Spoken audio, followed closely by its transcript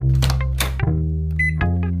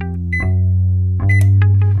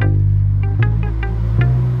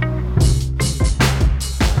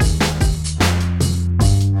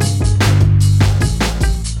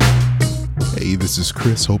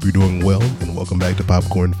Chris. Hope you're doing well, and welcome back to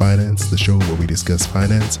Popcorn Finance, the show where we discuss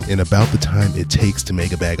finance in about the time it takes to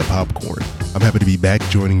make a bag of popcorn. I'm happy to be back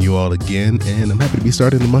joining you all again, and I'm happy to be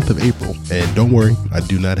starting the month of April. And don't worry, I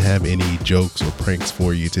do not have any jokes or pranks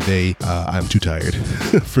for you today. I'm too tired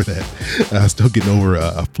for that. Still getting over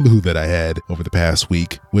a flu that I had over the past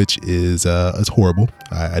week, which is horrible.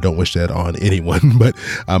 I don't wish that on anyone, but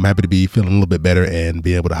I'm happy to be feeling a little bit better and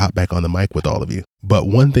be able to hop back on the mic with all of you. But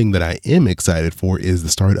one thing that I am excited for is the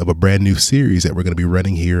start of a brand new series that we're going to be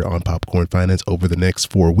running here on Popcorn Finance over the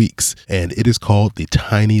next 4 weeks. And it is called the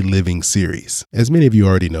Tiny Living Series. As many of you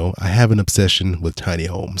already know, I have an obsession with tiny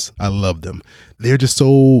homes. I love them. They're just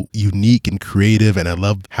so unique and creative, and I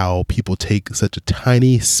love how people take such a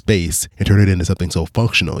tiny space and turn it into something so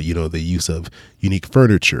functional. You know, the use of unique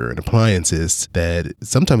furniture and appliances that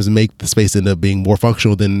sometimes make the space end up being more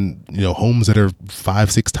functional than, homes that are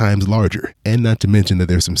 5-6 times larger. And not to mention that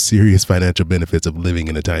there's some serious financial benefits of living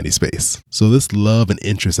in a tiny space. So this love and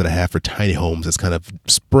interest that I have for tiny homes has kind of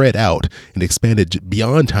spread out and expanded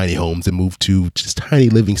beyond tiny homes and moved to just tiny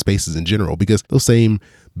living spaces in general, because those same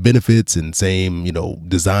benefits and same,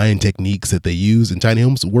 design techniques that they use in tiny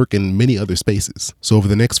homes work in many other spaces. So over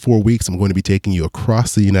the next 4 weeks, I'm going to be taking you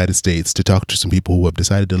across the United States to talk to some people who have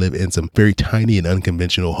decided to live in some very tiny and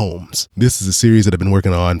unconventional homes. This is a series that I've been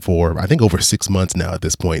working on for, I think, over 6 months now at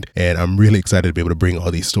this point, and I'm really excited to be able to bring all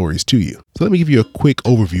these stories to you. So let me give you a quick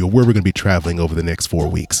overview of where we're going to be traveling over the next 4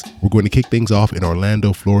 weeks. We're going to kick things off in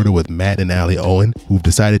Orlando, Florida with Matt and Alli Owen, who've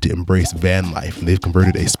decided to embrace van life, and they've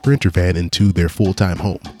converted a Sprinter van into their full-time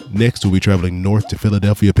home. Next, we'll be traveling north to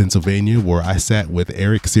Philadelphia, Pennsylvania, where I sat with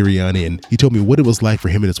Eric Sirianni, and he told me what it was like for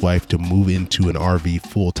him and his wife to move into an RV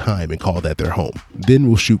full-time and call that their home. Then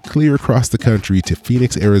we'll shoot clear across the country to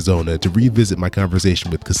Phoenix, Arizona to revisit my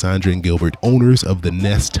conversation with Cassandra and Gilbert, owners of the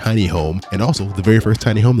Nest Tiny Home, and also the very first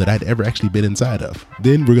tiny home that I'd ever actually been inside of.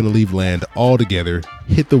 Then we're going to leave land altogether,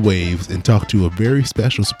 hit the waves, and talk to a very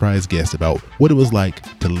special surprise guest about what it was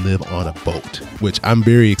like to live on a boat, which I'm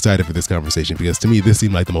very excited for this conversation because to me, this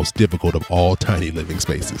seemed like the most difficult of all tiny living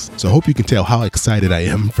spaces. So I hope you can tell how excited I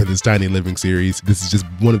am for this tiny living series. This is just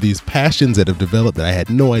one of these passions that have developed that I had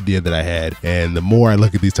no idea that I had. And the more I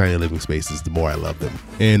look at these tiny living spaces, the more I love them.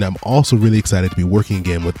 And I'm also really excited to be working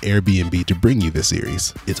again with Airbnb to bring you this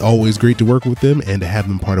series. It's always great to work with them and to have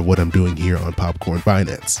them part of what I'm doing here on Popcorn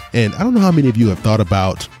Finance. And I don't know how many of you have thought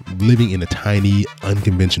about living in a tiny,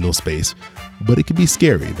 unconventional space, but it can be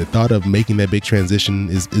scary. The thought of making that big transition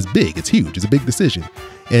is big. It's huge. It's a big decision.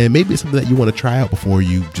 And maybe it's something that you want to try out before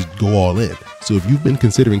you just go all in. So if you've been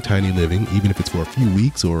considering tiny living, even if it's for a few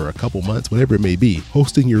weeks or a couple months, whatever it may be,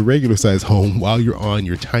 hosting your regular size home while you're on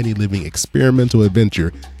your tiny living experimental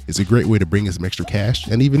adventure is a great way to bring in some extra cash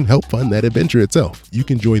and even help fund that adventure itself. You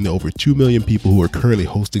can join the over 2 million people who are currently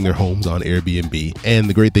hosting their homes on Airbnb. And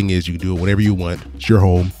the great thing is you can do it whenever you want. It's your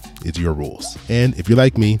home. It's your rules. And if you're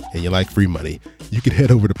like me and you like free money, you can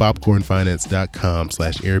head over to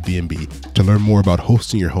popcornfinance.com/Airbnb to learn more about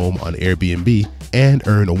hosting your home on Airbnb and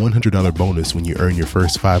earn a $100 bonus when you earn your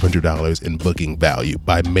first $500 in booking value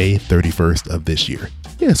by May 31st of this year.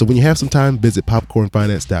 Yeah, so when you have some time, visit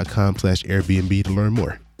popcornfinance.com/Airbnb to learn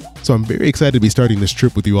more. So I'm very excited to be starting this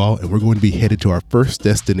trip with you all, and we're going to be headed to our first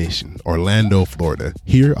destination, Orlando, Florida.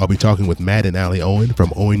 Here, I'll be talking with Matt and Alli Owen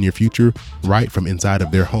from Own Your Future, right from inside of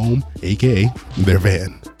their home, aka their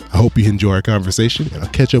van. I hope you enjoy our conversation, and I'll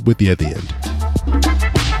catch up with you at the end.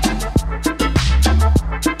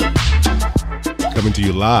 Coming to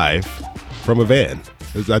you live from a van.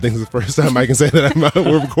 I think it's the first time I can say that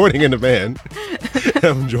we're recording in a van.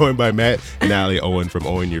 I'm joined by Matt and Alli Owen from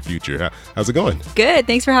Own Your Future. How's it going? Good.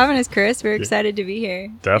 Thanks for having us, Chris. We're excited to be here.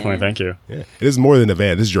 Definitely. Thank you. Yeah. It is more than a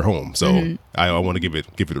van. This is your home. So I want to give it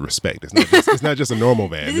the respect. It's not just a normal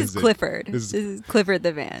van. This is Clifford. This is Clifford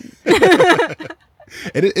the van.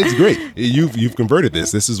 And it's great. You've converted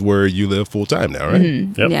this. This is where you live full time now, right?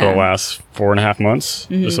 Yep. For the last 4.5 months,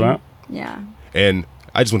 just about. Yeah. And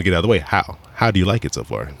I just want to get out of the way. How do you like it so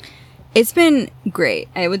far? It's been great.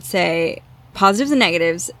 I would say positives and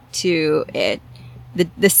negatives to it.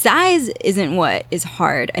 The size isn't what is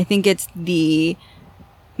hard. I think it's the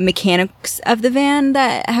mechanics of the van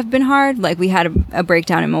that have been hard. Like we had a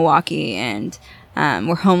breakdown in Milwaukee, and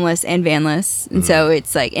we're homeless and vanless. And so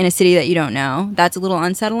it's like in a city that you don't know. That's a little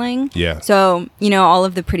unsettling. Yeah. So, all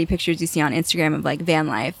of the pretty pictures you see on Instagram of like van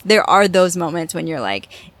life, there are those moments when you're like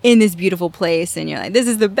in this beautiful place and you're like, this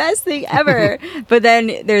is the best thing ever. But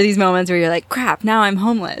then there are these moments where you're like, crap, now I'm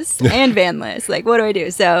homeless and vanless. Like, what do I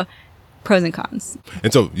do? So pros and cons.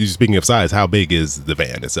 And so, speaking of size, how big is the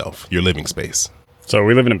van itself, your living space? So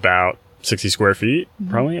we live in about 60 square feet,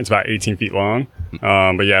 probably. It's about 18 feet long.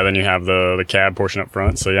 But yeah, then you have the cab portion up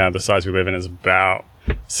front. So yeah, the size we live in is about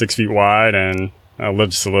 6 feet wide, and I live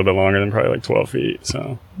just a little bit longer than probably like 12 feet.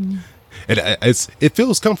 So, and it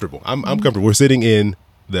feels comfortable. I'm comfortable. We're sitting in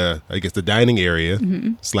the dining area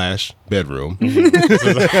slash bedroom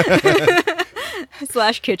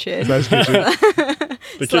slash kitchen.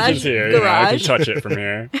 The kitchen's here. Garage. I can touch it from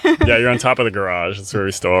here. Yeah, you're on top of the garage. That's where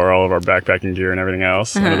we store all of our backpacking gear and everything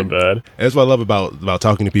else under the bed. And that's what I love about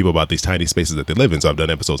talking to people about these tiny spaces that they live in. So I've done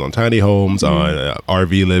episodes on tiny homes, on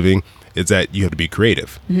RV living. It's that you have to be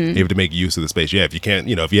creative. You have to make use of the space. Yeah, if you can't,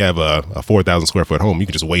 if you have a 4,000 square foot home, you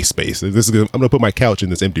can just waste space. I'm going to put my couch in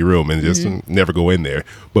this empty room and just never go in there.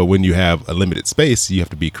 But when you have a limited space, you have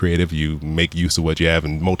to be creative. You make use of what you have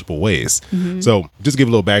in multiple ways. So just give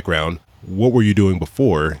a little background. What were you doing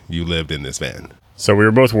before you lived in this van? So we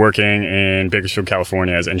were both working in Bakersfield,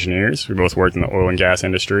 California as engineers. We both worked in the oil and gas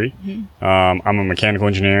industry. I'm a mechanical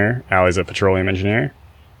engineer. Allie's a petroleum engineer.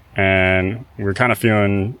 And we were kind of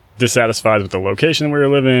feeling dissatisfied with the location we were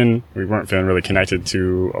living. We weren't feeling really connected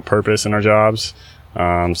to a purpose in our jobs.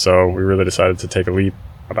 So we really decided to take a leap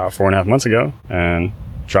about 4.5 months ago and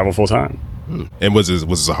travel full time. And was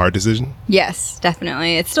this a hard decision? Yes,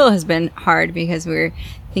 definitely. It still has been hard because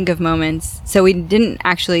think of moments. So we didn't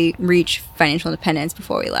actually reach financial independence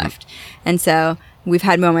before we left. And so we've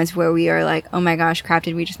had moments where we are like, oh my gosh, crap,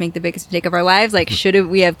 did we just make the biggest mistake of our lives? Like, should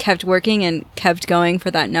we have kept working and kept going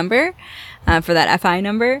for that number, for that FI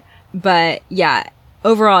number? But yeah,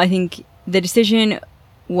 overall, I think the decision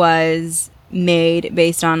was made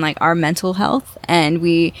based on like our mental health, and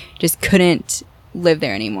we just couldn't live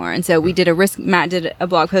there anymore. And so we did Matt did a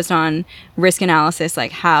blog post on risk analysis,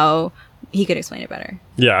 like how he could explain it better.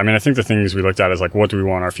 Yeah, I mean, I think the things we looked at is like, what do we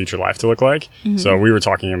want our future life to look like? So we were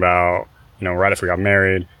talking about, right after we got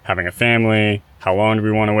married, having a family, how long do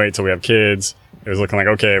we want to wait till we have kids? It was looking like,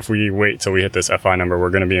 okay, if we wait till we hit this FI number, we're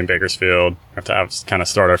going to be in Bakersfield. We have to kind of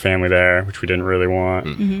start our family there, which we didn't really want.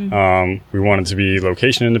 We wanted to be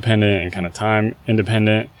location independent and kind of time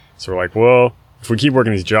independent. So we're like, well, if we keep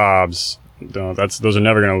working these jobs, those are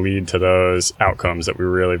never going to lead to those outcomes that we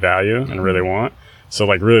really value and really want. So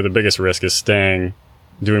like really the biggest risk is doing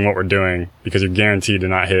what we're doing, because you're guaranteed to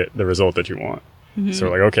not hit the result that you want. So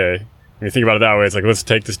we're like, okay, when you think about it that way, it's like, let's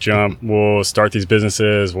take this jump. We'll start these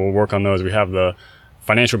businesses. We'll work on those. We have the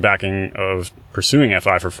financial backing of pursuing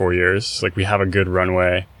FI for 4 years. Like, we have a good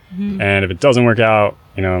runway. And if it doesn't work out,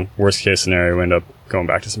 worst case scenario, we end up going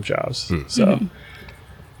back to some jobs. So,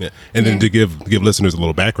 yeah. And then to give listeners a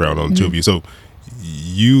little background on the two of you. So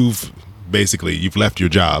you've left your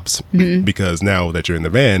jobs because now that you're in the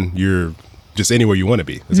van, you're just anywhere you want to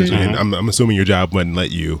be, essentially. And I'm assuming your job wouldn't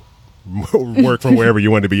let you work from wherever you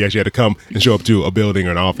wanted to be. You actually had to come and show up to a building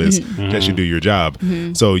or an office to actually do your job.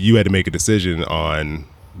 So you had to make a decision on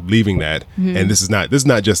leaving that. And this is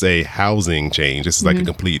not just a housing change. This is like a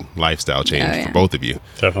complete lifestyle change for both of you.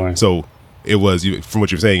 Definitely. So it was, from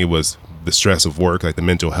what you're saying, it was the stress of work, like the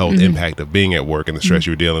mental health impact of being at work and the stress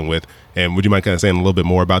you were dealing with. And would you mind kind of saying a little bit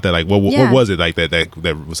more about that? Like, what was it like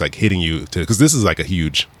that was like hitting you because this is like a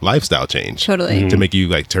huge lifestyle change. Totally. To make you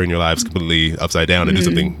like turn your lives completely upside down and do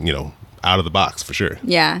something, out of the box for sure.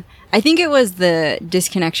 Yeah. I think it was the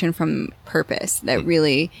disconnection from purpose that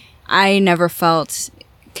really, I never felt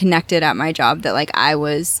connected at my job, that like I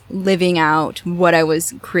was living out what I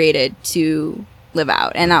was created to live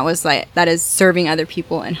out. And that is serving other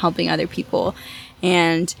people and helping other people.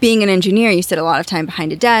 And being an engineer, you sit a lot of time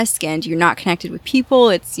behind a desk and you're not connected with people.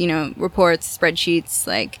 It's, reports, spreadsheets,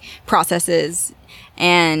 like processes,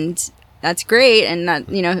 and that's great. And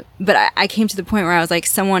that, but I came to the point where I was like,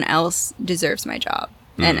 someone else deserves my job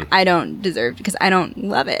and I don't deserve, because I don't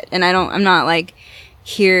love it. And I'm not like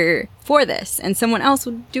here for this, and someone else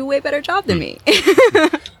would do a way better job than me.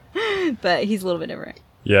 But he's a little bit different.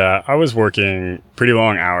 Yeah, I was working pretty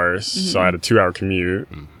long hours, so I had a 2-hour commute.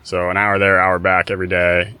 So an hour there, hour back every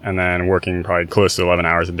day, and then working probably close to 11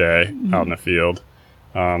 hours a day out in the field.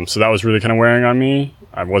 So that was really kind of wearing on me.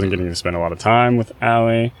 I wasn't getting to spend a lot of time with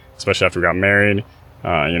Alli, especially after we got married.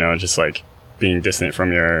 Just like being distant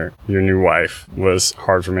from your new wife was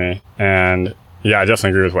hard for me. And yeah, I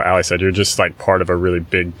definitely agree with what Alli said. You're just like part of a really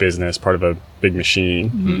big business, part of a big machine.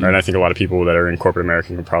 Right? And I think a lot of people that are in corporate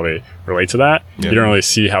America can probably relate to that. Yeah. You don't really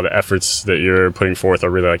see how the efforts that you're putting forth are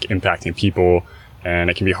really like impacting people. And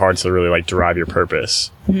it can be hard to really like derive your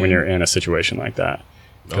purpose when you're in a situation like that.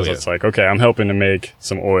 Because it's like, okay, I'm helping to make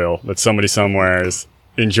some oil that somebody somewhere is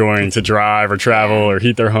enjoying to drive or travel or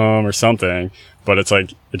heat their home or something. But it's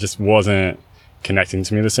like, it just wasn't connecting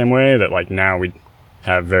to me the same way that like now we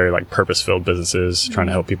have very like purpose-filled businesses trying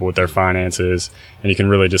to help people with their finances, and you can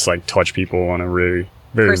really just like touch people on a really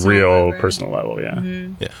very real personal level. Yeah.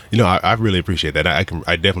 Yeah. You know, I really appreciate that. I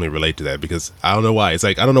definitely relate to that because I don't know why. It's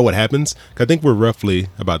like, I don't know what happens. I think we're roughly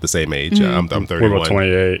about the same age. I'm 31. We're about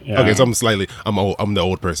 28. Yeah. Okay. So I'm old. I'm the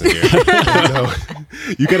old person here. So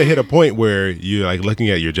you kind of hit a point where you're like looking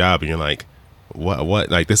at your job and you're like, what,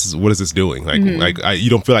 like, what is this doing? Like, you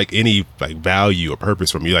don't feel like any like value or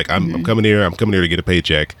purpose from you. Like I'm coming here to get a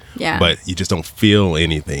paycheck, but you just don't feel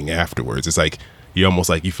anything afterwards. It's like, you almost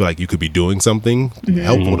like you feel like you could be doing something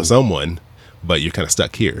helpful to someone, but you're kind of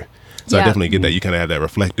stuck here. So I definitely get that. You kind of have that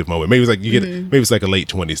reflective moment. Maybe it's like maybe it's like a late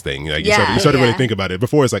 20s thing. Like you start to really think about it.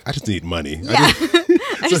 Before it's like, I just need money. Yeah.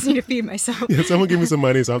 I just need to feed myself. Yeah, someone give me some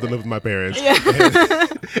money so I don't have to live with my parents.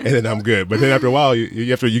 And then I'm good. But then after a while, you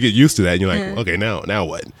get used to that and you're like, okay, now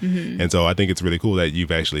what? And so I think it's really cool that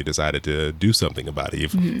you've actually decided to do something about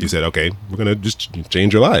it. You said, okay, we're going to just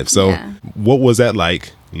change your life. So what was that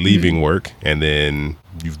like leaving work and then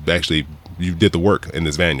you did the work in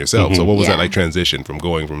this van yourself? So what was that like transition from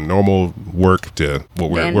going from normal work to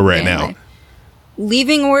where we're at now? Life.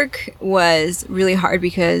 Leaving work was really hard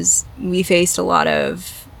because we faced a lot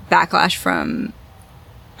of backlash from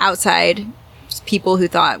outside people who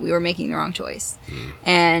thought we were making the wrong choice.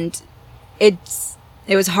 And it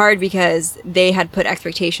was hard because they had put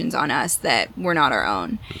expectations on us that were not our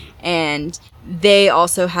own. And they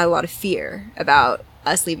also had a lot of fear about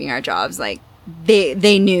us leaving our jobs. Like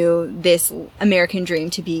they knew this American dream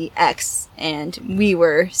to be X and we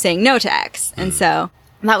were saying no to X. And so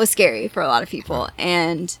that was scary for a lot of people.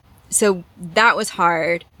 And so that was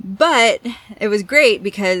hard, but it was great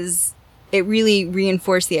because it really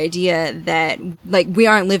reinforced the idea that like we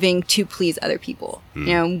aren't living to please other people. You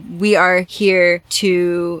know, we are here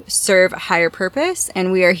to serve a higher purpose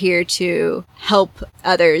and we are here to help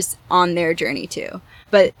others on their journey too.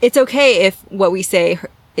 But it's okay if what we say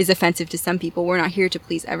is offensive to some people. We're not here to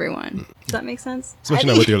please everyone. Does that make sense? Especially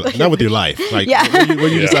not with your life. Like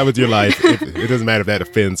when you decide with your life, it doesn't matter if that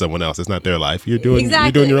offends someone else. It's not their life. You're doing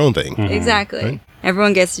your own thing. Exactly. Right?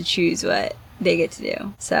 Everyone gets to choose what they get to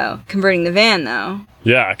do. So converting the van though.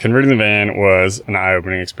 Yeah, converting the van was an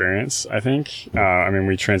eye-opening experience, I think.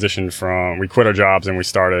 We quit our jobs and we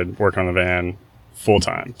started working on the van full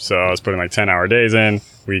time. So I was putting like 10-hour days in.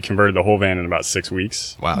 We converted the whole van in about 6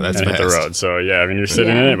 weeks. Wow, that's and fast. hit the road. So yeah, I mean, you're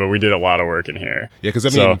sitting in it, but we did a lot of work in here. Yeah, because I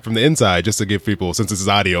mean, from the inside, just to give people, since this is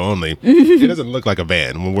audio only, it doesn't look like a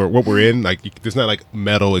van. When what we're in, like, there's not like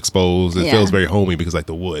metal exposed. It feels very homey because like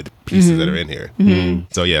the wood pieces that are in here.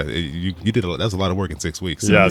 So yeah, you did that was a lot of work in 6 weeks. Yeah,